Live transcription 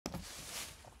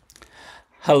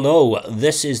Hello,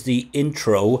 this is the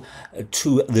intro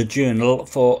to the journal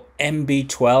for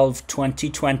mb12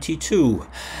 2022.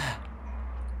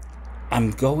 I'm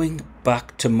going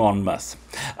back to Monmouth.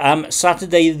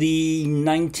 Saturday the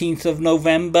 19th of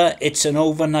November, it's an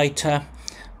overnighter.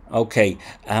 Okay,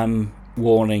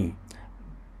 warning.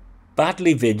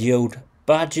 Badly videoed,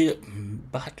 badly,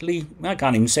 I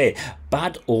can't even say it,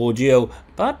 bad audio,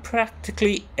 bad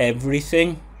practically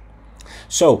everything.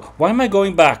 So, why am I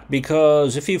going back?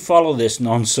 Because if you follow this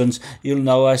nonsense, you'll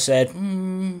know I said,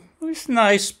 it's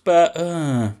nice, but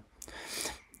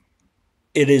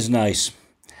it is nice.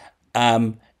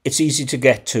 It's easy to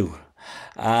get to.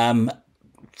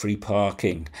 Free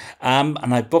parking. And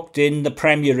I booked in the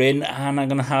Premier Inn, and I'm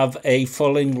going to have a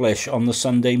full English on the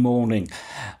Sunday morning.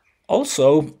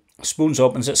 Also, Spoons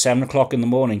opens at 7 o'clock in the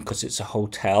morning because it's a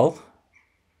hotel.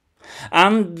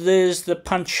 And there's the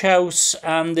Punch House,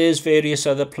 and there's various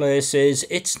other places.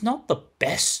 It's not the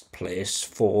best place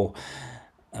for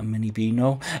a mini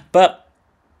Beano, but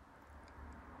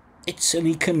it's an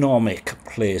economic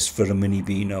place for a mini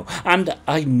Beano. And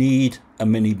I need a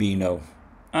mini Beano.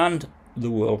 And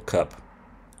the World Cup.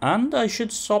 And I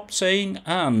should stop saying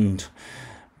and,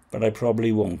 but I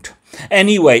probably won't.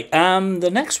 Anyway, the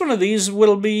next one of these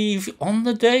will be on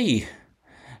the day.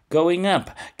 Going up,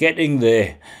 getting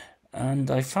there.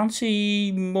 And I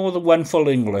fancy more than one full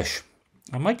English.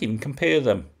 I might even compare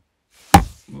them.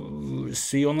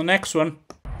 See you on the next one.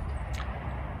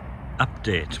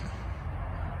 Update.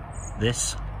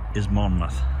 This is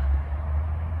Monmouth.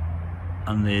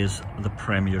 And there's the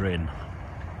Premier Inn.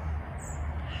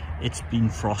 It's been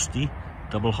frosty.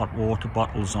 Double hot water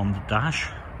bottles on the dash.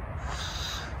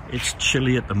 It's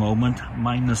chilly at the moment.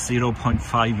 Minus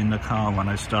 0.5 in the car when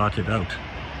I started out.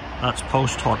 That's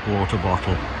post hot water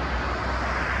bottle.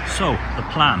 So, the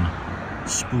plan,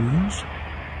 Spoons,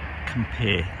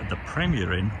 compare the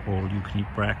Premier Inn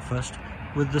all-you-can-eat breakfast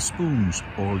with the Spoons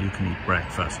all-you-can-eat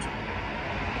breakfast.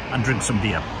 And drink some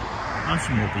beer, and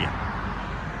some more beer.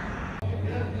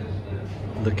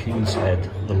 The King's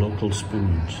Head, the local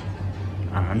Spoons,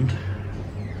 and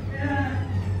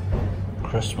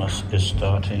Christmas is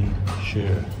starting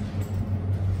sure.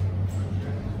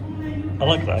 I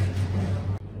like that.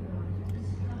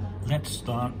 Let's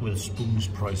start with Spoons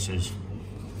prices,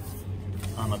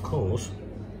 and of course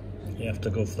you have to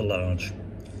go for the large.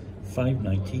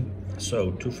 $5.90,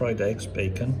 so 2 fried eggs,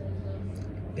 bacon,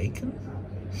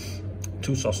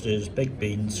 2 sausages, baked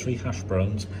beans, 3 hash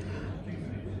browns.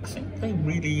 I think they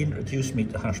really introduced me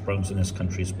to hash browns in this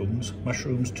country. Spoons,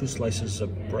 mushrooms, 2 slices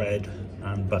of bread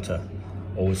and butter.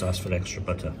 Always ask for extra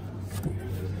butter.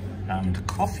 And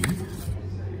coffee.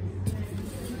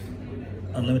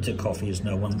 Unlimited coffee is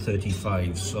now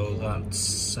 $1.35, so that's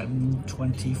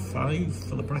 $7.25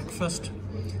 for the breakfast.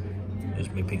 There's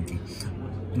my pinky.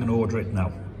 I'm going to order it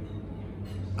now,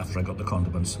 after I got the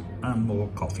condiments, and more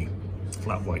coffee,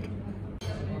 flat white.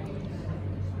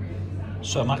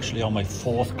 So I'm actually on my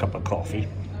 4th cup of coffee,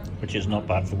 which is not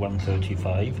bad for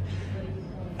 $1.35.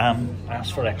 I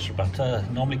asked for extra butter.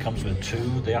 Normally comes with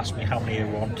 2. They asked me how many I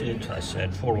wanted. I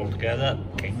said 4 altogether.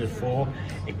 Came with 4.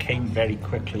 It came very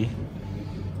quickly.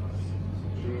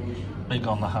 Big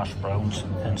on the hash browns,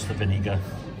 hence the vinegar.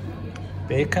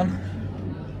 Bacon,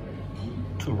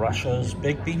 2 rashers,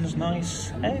 baked beans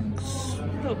nice, eggs, a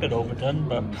little bit overdone,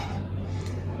 but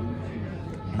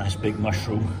nice big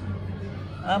mushroom.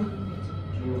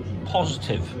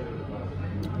 Positive,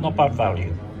 not bad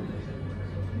value.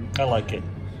 I like it.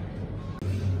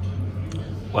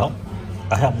 Well,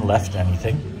 I haven't left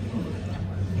anything.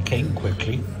 It came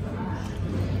quickly.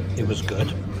 It was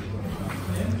good.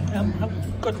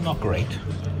 Good, not great,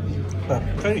 but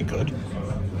very good.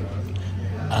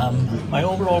 My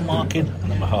overall marking,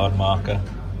 and I'm a hard marker,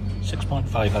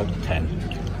 6.5 out of 10.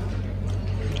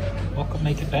 What could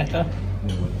make it better?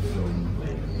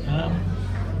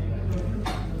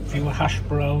 Fewer hash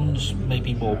browns,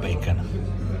 maybe more bacon.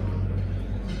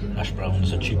 Hash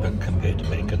browns are cheaper compared to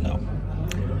bacon though.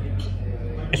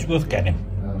 It's worth getting,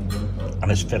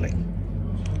 and it's filling.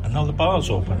 And now the bar's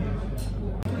open.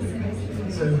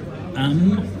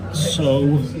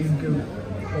 So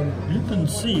you can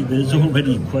see there's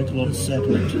already quite a lot of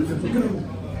sediment.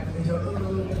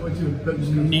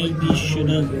 Maybe should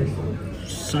have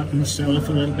sat in the cellar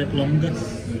for a little bit longer.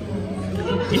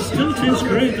 It still tastes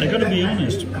great, I gotta be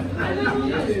honest.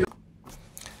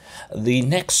 The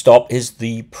next stop is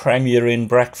the Premier Inn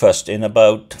breakfast in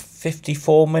about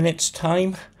 54 minutes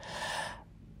time.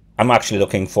 I'm actually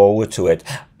looking forward to it.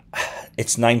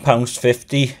 It's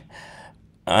 £9.50.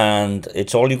 and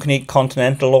it's all you can eat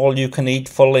continental, all you can eat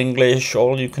full English,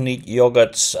 all you can eat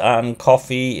yogurts and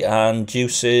coffee and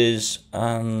juices,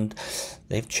 and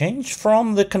they've changed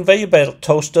from the conveyor belt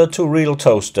toaster to real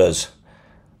toasters,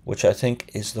 which I think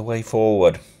is the way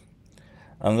forward.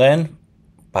 And then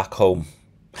back home.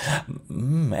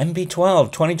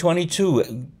 mb12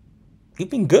 2022, you've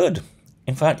been good.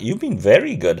 In fact, you've been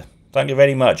very good. Thank you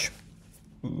very much.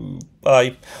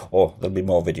 Bye. Oh, there'll be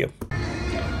more video.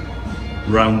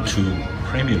 Round 2,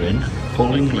 Premier Inn,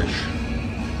 full English.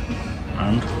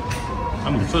 And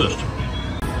I'm the first.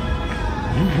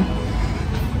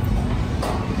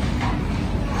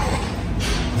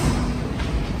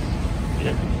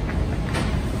 Yeah.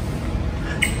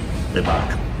 They're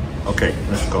back. Okay,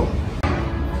 let's go.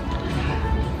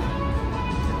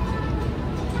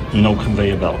 No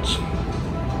conveyor belts,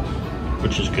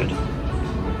 which is good.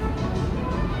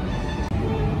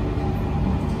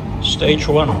 Stage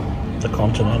 1, the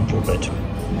continental bit.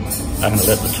 I'm going to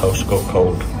let the toast go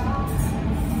cold.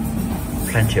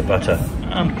 Plenty of butter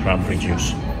and cranberry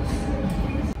juice.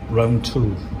 Round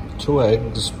 2, 2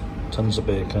 eggs, tons of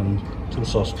bacon, 2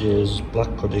 sausages,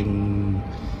 black pudding,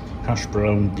 hash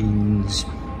brown beans,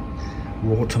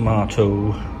 raw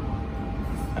tomato.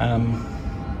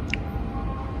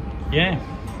 Yeah,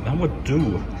 that would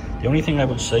do. The only thing I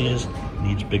would say is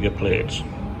needs bigger plates.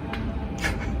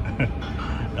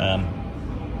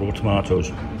 Raw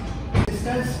tomatoes.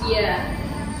 Yeah.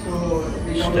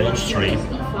 Stage 3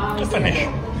 to finish.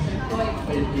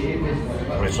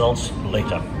 Results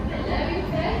later.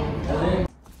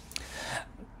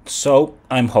 So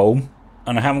I'm home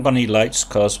and I haven't got any lights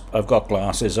because I've got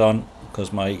glasses on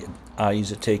because my eyes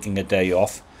are taking a day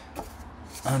off.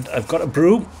 And I've got a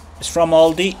brew. It's from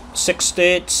Aldi, 6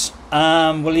 states,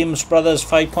 Williams Brothers,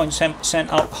 5.7%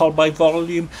 alcohol by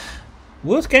volume.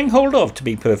 Worth getting hold of, to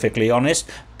be perfectly honest.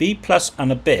 B plus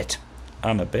and a bit.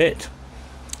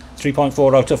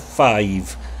 3.4 out of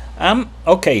 5.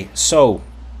 Okay, so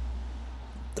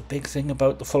the big thing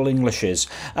about the full English is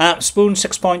Spoon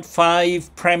 6.5,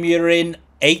 Premier Inn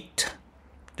 8,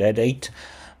 dead 8.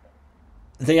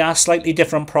 They are slightly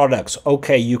different products.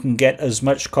 Okay, you can get as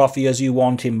much coffee as you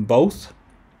want in both.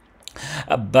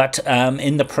 But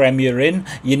in the Premier Inn,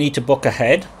 you need to book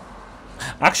ahead.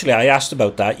 Actually, I asked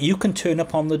about that. You can turn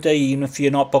up on the day even if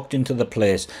you're not booked into the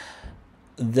place.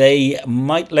 They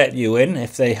might let you in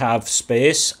if they have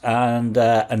space and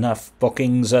enough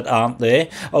bookings that aren't there.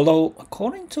 Although,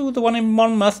 according to the one in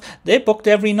Monmouth, they're booked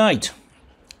every night,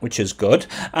 which is good.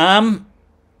 And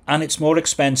it's more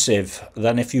expensive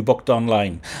than if you booked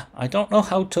online. I don't know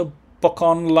how to book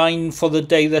online for the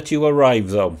day that you arrive,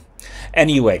 though.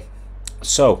 Anyway.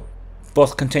 So,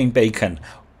 both contain bacon,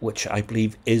 which I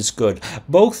believe is good.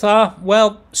 Both are,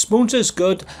 well, Spoons is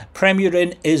good, Premier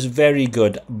Inn is very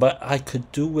good, but I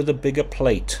could do with a bigger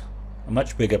plate. A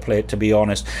much bigger plate, to be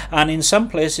honest. And in some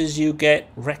places you get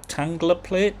rectangular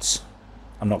plates.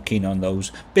 I'm not keen on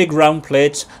those. Big round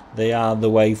plates, they are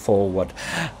the way forward.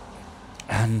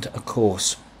 And, of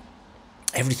course,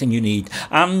 everything you need.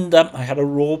 And I had a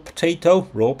raw tomato,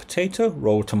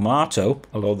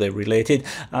 although they're related,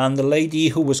 and the lady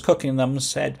who was cooking them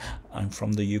said, I'm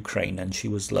from the Ukraine, and she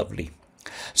was lovely.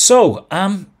 So,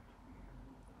 I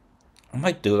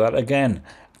might do that again.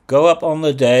 Go up on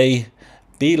the day,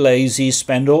 be lazy,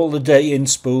 spend all the day in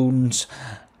Spoons,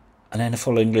 and then a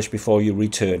full English before you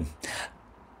return.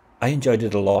 I enjoyed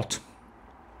it a lot.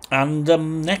 And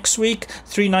next week,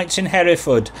 3 nights in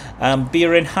Hereford.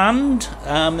 Beer in hand,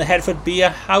 the Hereford Beer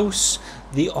House,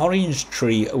 the Orange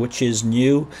Tree, which is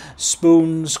new,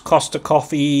 Spoons, Costa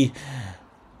Coffee,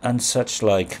 and such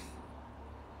like.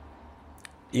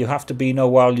 You have to Beano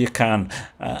while you can,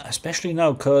 especially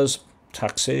now because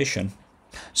taxation.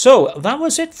 So, that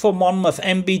was it for Monmouth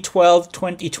mb12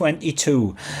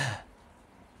 2022.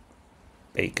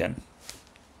 Bacon.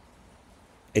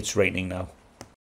 It's raining now.